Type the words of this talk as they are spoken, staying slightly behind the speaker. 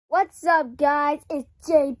What's up, guys? It's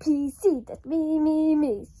JPC. That's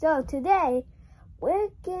me. So today we're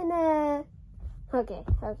gonna. Okay.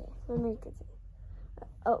 Let me continue.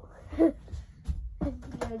 Oh, yeah,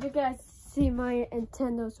 you guys see my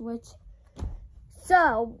Nintendo Switch.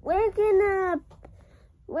 So we're gonna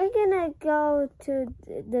go to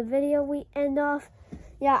the video we end off.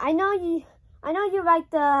 Yeah, I know you like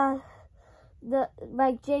the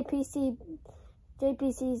like JPC's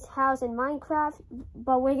house in Minecraft,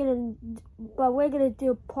 but we're gonna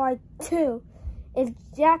do part 2. If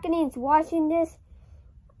Jacqueline's watching this,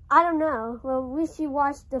 I don't know. Well, we should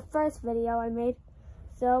watch the first video I made.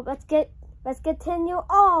 So let's continue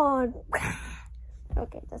on.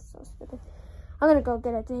 Okay, that's so stupid. I'm gonna go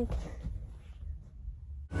get a drink.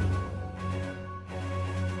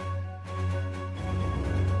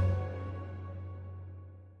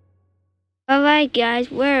 Alright guys,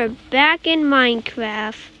 we're back in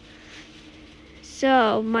Minecraft.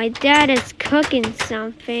 So, my dad is cooking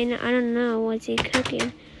something. I don't know what's he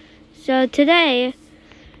cooking. So today,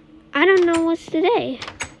 I don't know what's today.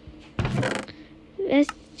 Let's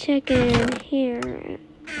check in here.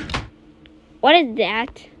 What is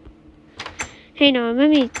that? Hey, no, let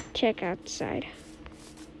me check outside.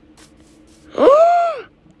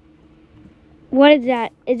 What is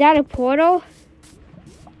that? Is that a portal?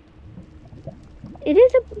 It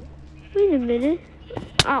is a... Wait a minute.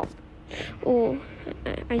 Oh. Oh,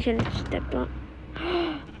 I should have stepped on.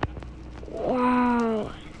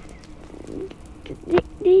 Wow.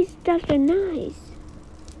 These stuff are nice.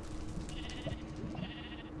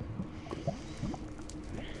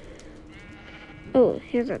 Oh,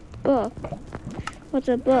 here's a book. What's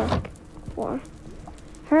a book for?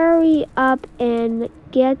 Hurry up and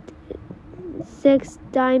get 6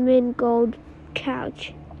 diamond gold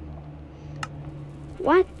couch.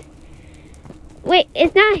 What? Wait,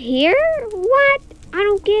 it's not here? What? I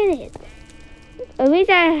don't get it. At least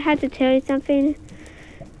I had to tell you something.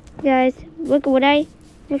 Guys, look at what I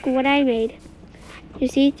made. You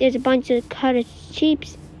see, there's a bunch of cottage sheep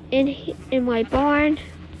in my barn.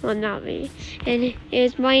 Well, not me. And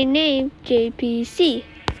here's my name, JPC.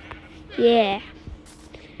 Yeah.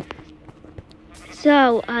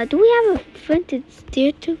 So, do we have a flinted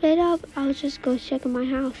steel to get up? I'll just go check in my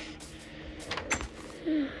house.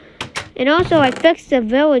 And also, I fixed the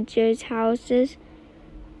villagers' houses.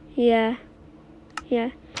 Yeah.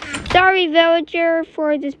 Sorry, villager,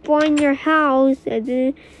 for destroying your house. I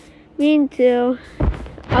didn't mean to.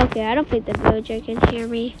 Okay, I don't think the villager can hear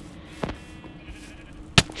me.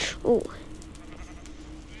 Oh.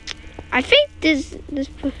 I think this.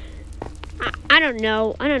 I don't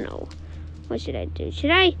know. What should I do?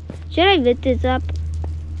 Should I lift this up?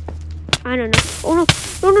 I don't know.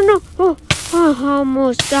 Oh no! Oh, I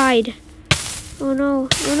almost died. Oh no!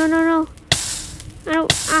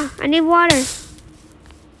 I need water.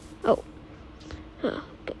 Oh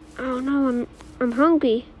no! I'm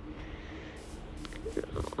hungry.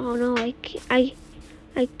 Oh no! I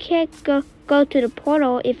can't go to the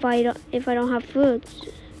portal if I don't have food.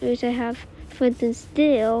 At least I have flint and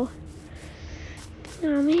steel.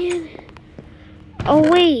 Oh man! Oh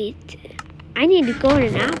wait! I need the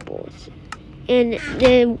golden apples. And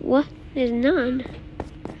then what? There's none.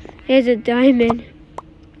 There's a diamond.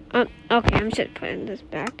 Okay, I'm just putting this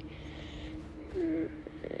back.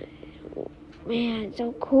 Man, it's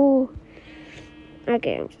so cool.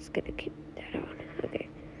 Okay, I'm just gonna keep that on. Okay.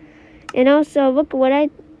 And also, look what I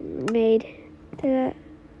made. Oh,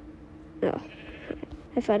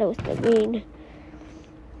 I thought it was the ring.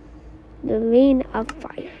 The ring of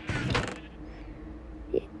fire.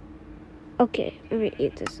 Yeah. Okay, let me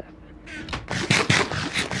eat this up.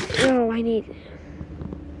 Oh, I need it.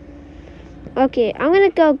 Okay, I'm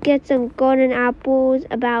gonna go get some golden apples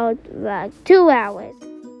about 2 hours.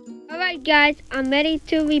 Alright guys, I'm ready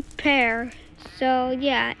to repair. So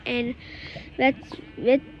yeah, and let's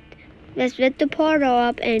lift the portal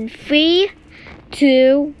up in 3,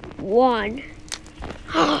 2, 1.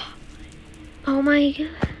 Oh my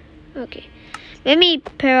god. Okay. Let me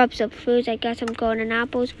pair up some foods. I got some golden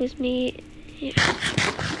apples with me. Yeah.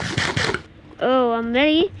 Oh, I'm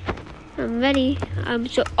ready. Oh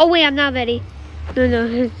wait, I'm not ready.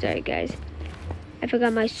 No, sorry guys. I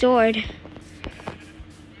forgot my sword.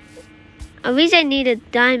 At least I need a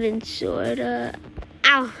diamond sword. Ow,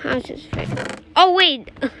 I was just afraid. Oh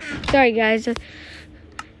wait. Sorry guys,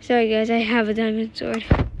 I have a diamond sword.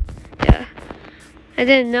 Yeah. I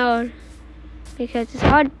didn't know. Because it's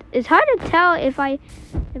hard to tell if I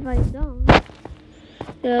don't.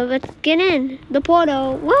 So let's get in the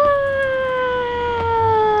portal. Whoa!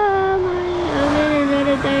 I'm in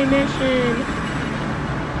another dimension.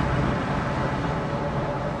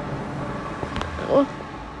 Oh.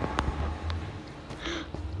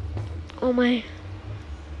 Oh my.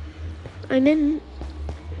 I'm in.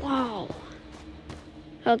 Wow.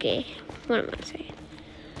 Okay. What am I saying?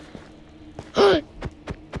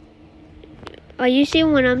 Are you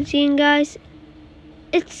seeing what I'm seeing, guys?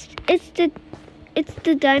 It's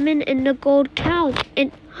the diamond and the gold couch,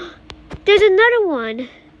 and there's another one.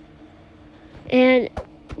 And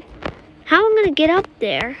how am I gonna get up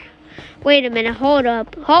there? Wait a minute, hold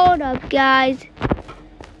up, guys.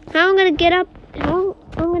 How am I gonna get up? How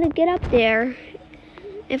I'm gonna get up there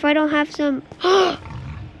if I don't have some?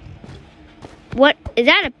 What is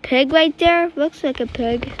that? A pig right there? Looks like a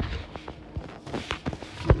pig.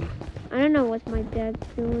 I don't know what my dad's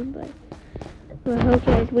doing, but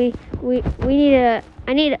okay, we need a.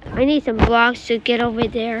 I need some blocks to get over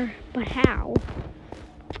there, but how?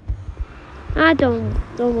 I don't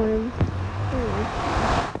want him.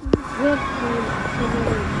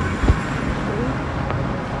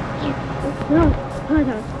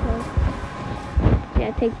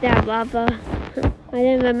 Yeah, take that, Lava. I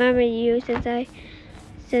didn't remember you since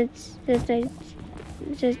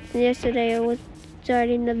yesterday I was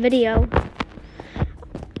starting the video.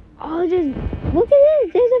 Oh, look at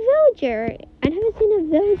this! There's a villager. I never seen a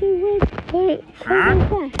villager with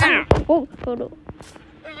that. Oh, hold on.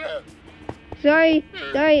 Sorry.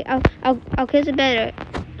 I'll kiss it better.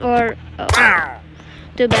 Or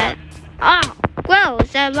too bad. Oh,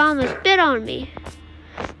 gross! That llama spit on me.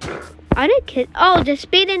 I didn't kiss. Oh, they're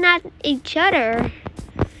spitting at each other.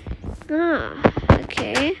 Ah,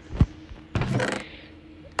 okay.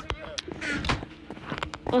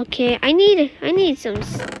 Okay, I need some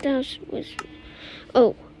stuff with.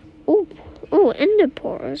 Oh, ender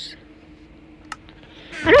pearls.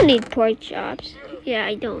 I don't need pork chops. Yeah,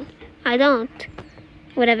 I don't.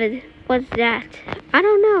 What's that? I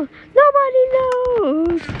don't know.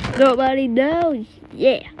 Nobody knows.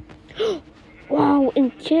 Yeah. Wow,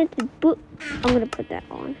 enchanted book. I'm gonna put that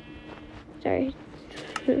on. Sorry.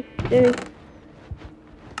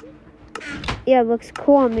 Yeah, it looks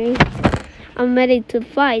cool on me. I'm ready to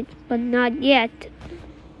fight, but not yet.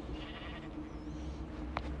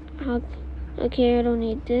 Okay, I don't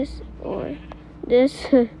need this or this.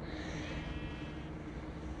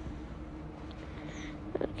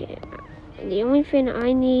 Okay, the only thing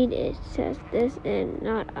I need is just this and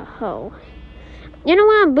not a hoe. You know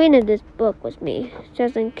what? I'm bringing this book with me,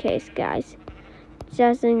 just in case, guys.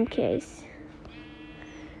 Just in case.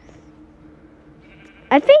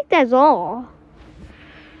 I think that's all.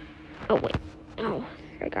 Oh, wait. Oh,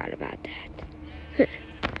 forgot about that.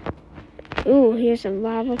 Ooh, here's some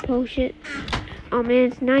lava potion. Oh,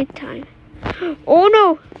 man, it's nighttime. Oh,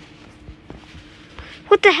 no!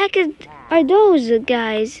 What the heck are those,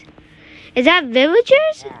 guys? Is that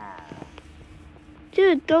villagers?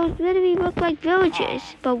 Dude, those literally look like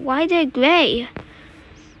villagers. But why they're gray?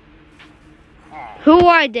 Who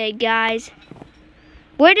are they, guys?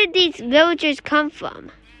 Where did these villagers come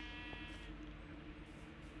from?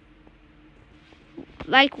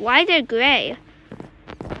 Like, why they're gray?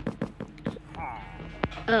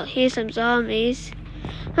 Oh, here's some zombies.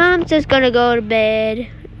 I'm just gonna go to bed.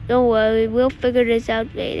 Don't worry, we'll figure this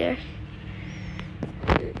out later.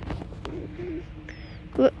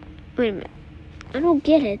 Wait a minute. I don't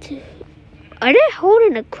get it. Are they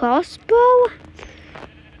holding a crossbow?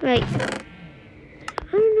 Like, I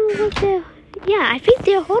don't know what they're... Yeah, I think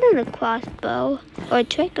they're holding a crossbow or a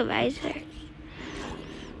tranquilizer.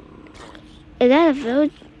 Is that a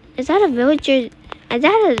village? Is that a villager? Is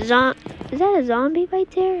that a zombie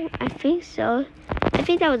right there? I think so. I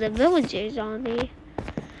think that was a villager zombie.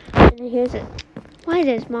 And here's it. Why is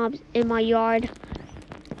there's mobs in my yard?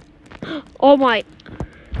 Oh my!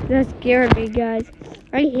 That scared me, guys.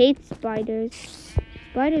 I hate spiders.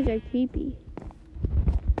 Spiders are creepy.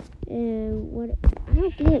 And what? I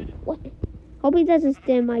don't get it. What? Hope he doesn't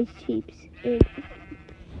stand my sheeps. Is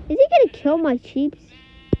he gonna kill my sheeps?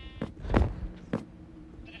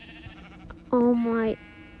 Oh my.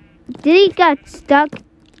 Did he got stuck?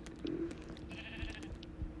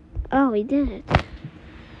 Oh, he didn't.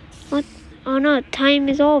 What? Oh no, time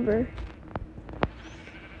is over.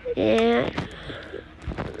 Yeah.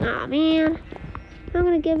 Aw, man. I'm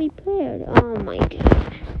gonna get repaired. Oh my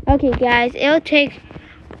god. Okay, guys, it'll take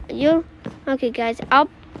you. Okay, guys, I'll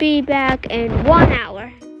be back in 1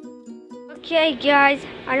 hour. Okay, guys,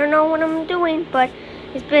 I don't know what I'm doing, but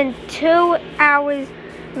it's been 2 hours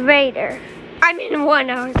later. I'm in 1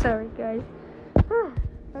 hour, sorry, guys.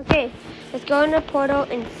 Okay, let's go in the portal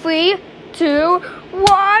in 3, 2,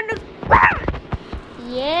 1.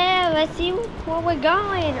 Yeah, let's see where we're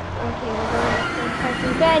going. Okay, we're going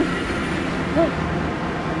to bed.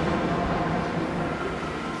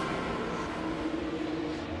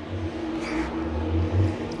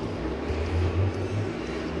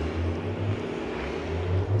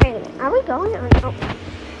 going on?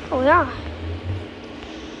 Oh yeah.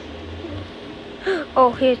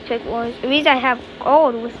 Oh, here's Pig Wars. At least I have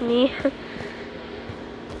gold with me.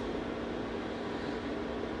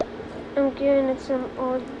 I'm giving it some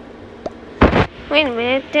old. Wait a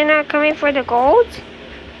minute, they're not coming for the gold?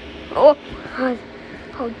 Oh,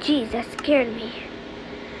 jeez, that scared me.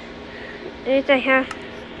 At least I have.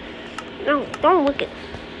 No, don't look at.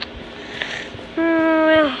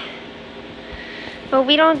 Hope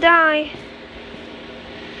we don't die.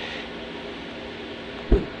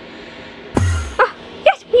 Oh,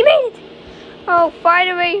 yes, we made it! Oh,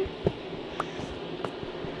 finally.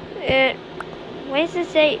 What does it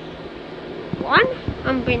say? 1?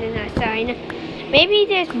 I'm bringing that sign. Maybe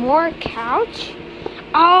there's more couch?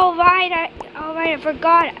 All right, I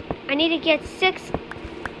forgot. I need to get 6.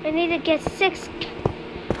 I need to get 6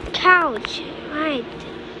 couch. Right.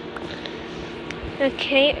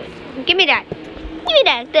 Okay. Give me that. Give me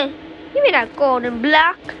that. Give me that golden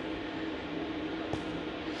block.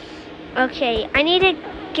 Okay, I need to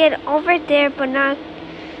get over there, but not.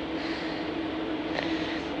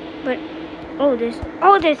 But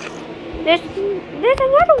there's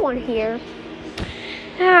another one here.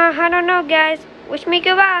 I don't know, guys. Wish me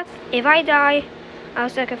good luck. If I die, I'll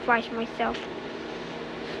sacrifice myself.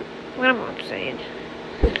 What am I saying?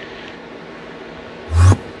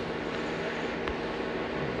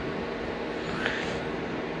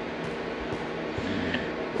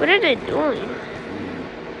 What are they doing?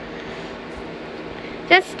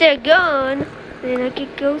 Since they're gone, then I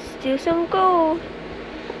could go steal some gold.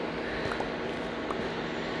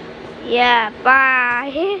 Yeah,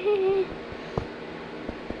 bye.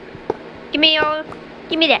 Give me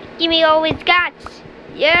that. Give me all it's got.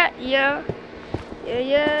 Yeah.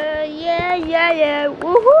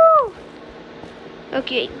 Woohoo!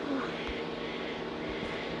 Okay.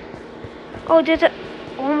 Oh, there's a.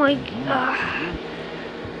 Oh my god.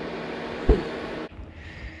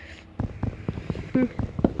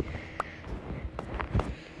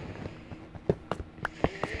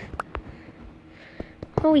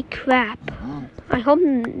 Holy crap. I hope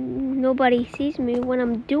nobody sees me when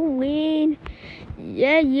I'm doing.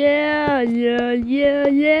 Yeah.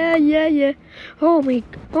 Oh my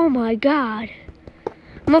god.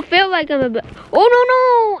 I'm gonna feel like I'm a. Oh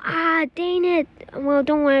no! Ah, dang it. Well,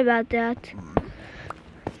 don't worry about that.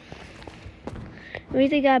 At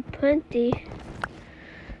least I got plenty.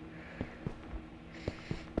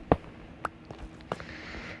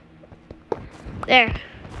 There.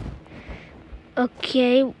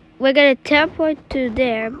 Okay, we're gonna teleport to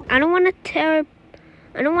there. I don't want to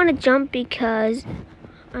jump because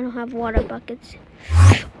I don't have water buckets.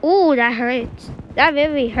 Ooh, that hurts. That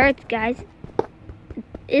really hurts, guys.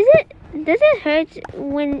 Does it hurt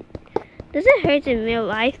when? Does it hurt in real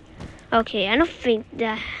life? Okay, I don't think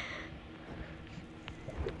that.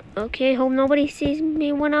 Okay, hope nobody sees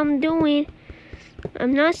me when I'm doing.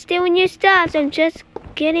 I'm not stealing your stuff. I'm just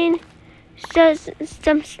getting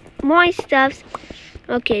some more stuffs.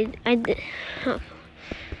 Okay,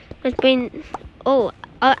 let's bring. Oh,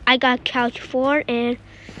 I got couch 4 and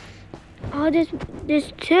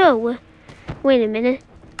there's 2. Wait a minute.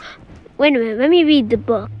 Let me read the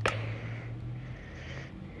book.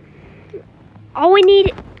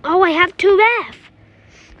 I have 2 left.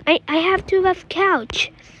 I have 2 left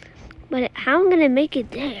couch, but how am I gonna make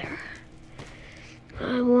it there?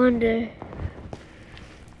 I wonder.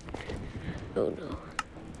 Oh no.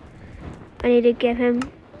 I need to get him.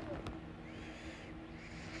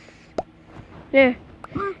 There.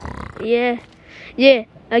 Yeah.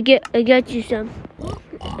 I got you some.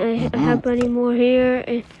 I have plenty more here.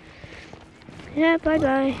 And yeah,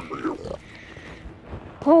 bye.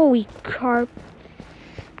 Holy carp.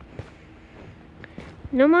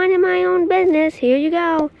 No mind in my own business. Here you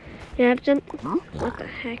go. You have some. What the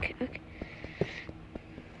heck? Okay.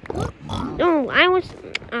 No, I was.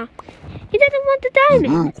 He doesn't want the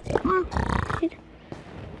diamond.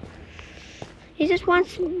 He just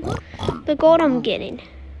wants the gold I'm getting.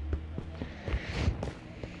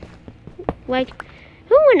 Like,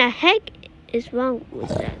 who in the heck is wrong with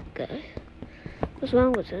that guy? What's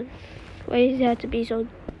wrong with him? Why does he have to be so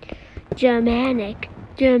Germanic?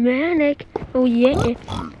 Oh yeah,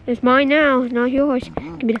 it's mine now, not yours.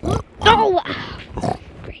 Give me that. Oh,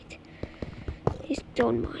 great. He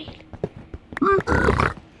stole mine.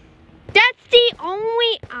 That's the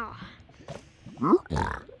only.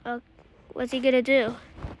 What's he gonna do?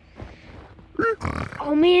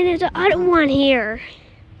 Oh man, there's the other one here.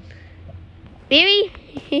 Baby.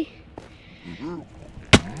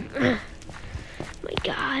 My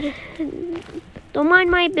God. Don't mind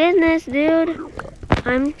my business, dude.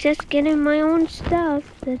 I'm just getting my own stuff.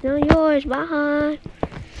 That's not yours. Bye.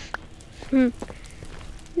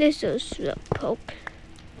 This is a slowpoke.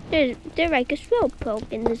 They're like a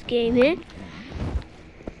slowpoke in this game, eh?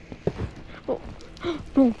 Oh,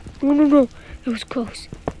 no. It was close.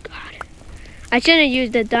 God. I shouldn't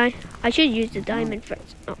use the I should use the diamond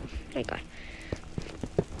first. Oh, my God.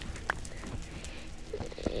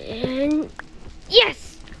 And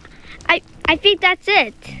yes! I think that's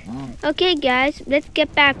it. Okay, guys, let's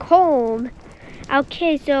get back home.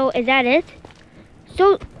 Okay, so is that it?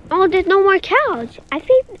 So, oh, there's no more cows. I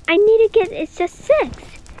think I need to get, it's just 6.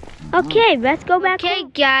 Okay, let's go back home. Okay,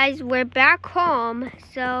 guys, we're back home.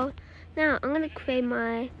 So, now I'm going to create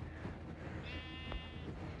my...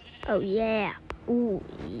 Oh, yeah. Oh,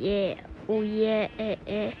 yeah. Oh, yeah. Oh,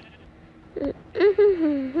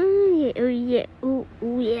 yeah. Oh,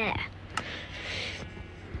 yeah.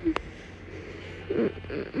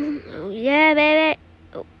 Oh, yeah, baby.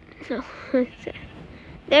 Oh, no.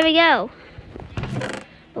 There we go.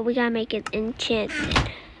 But we gotta make it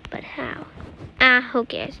enchanted. But how? Who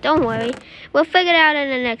cares? Don't worry. We'll figure it out in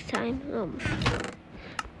the next time.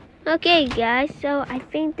 Okay, guys. So I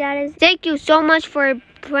think that is... Thank you so much for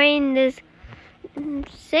playing this.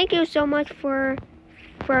 Thank you so much for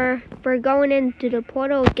going into the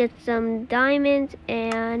portal, get some diamonds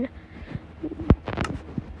and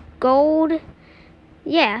gold.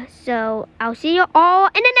 Yeah, so I'll see you all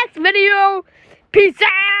in the next video. Peace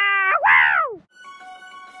out!